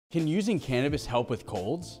Can using cannabis help with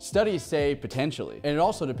colds? Studies say potentially, and it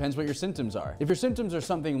also depends what your symptoms are. If your symptoms are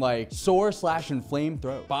something like sore/inflamed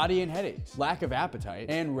throat, body and headaches, lack of appetite,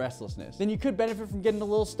 and restlessness, then you could benefit from getting a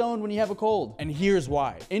little stoned when you have a cold. And here's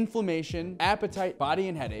why. Inflammation, appetite, body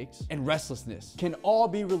and headaches, and restlessness can all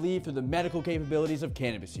be relieved through the medical capabilities of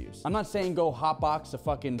cannabis use. I'm not saying go hotbox a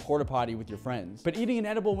fucking porta potty with your friends, but eating an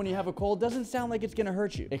edible when you have a cold doesn't sound like it's gonna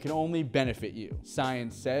hurt you. It can only benefit you.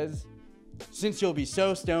 Science says, since you'll be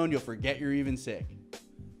so stoned, you'll forget you're even sick.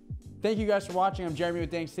 Thank you guys for watching. I'm Jeremy with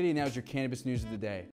Dank City, and that was your cannabis news of the day.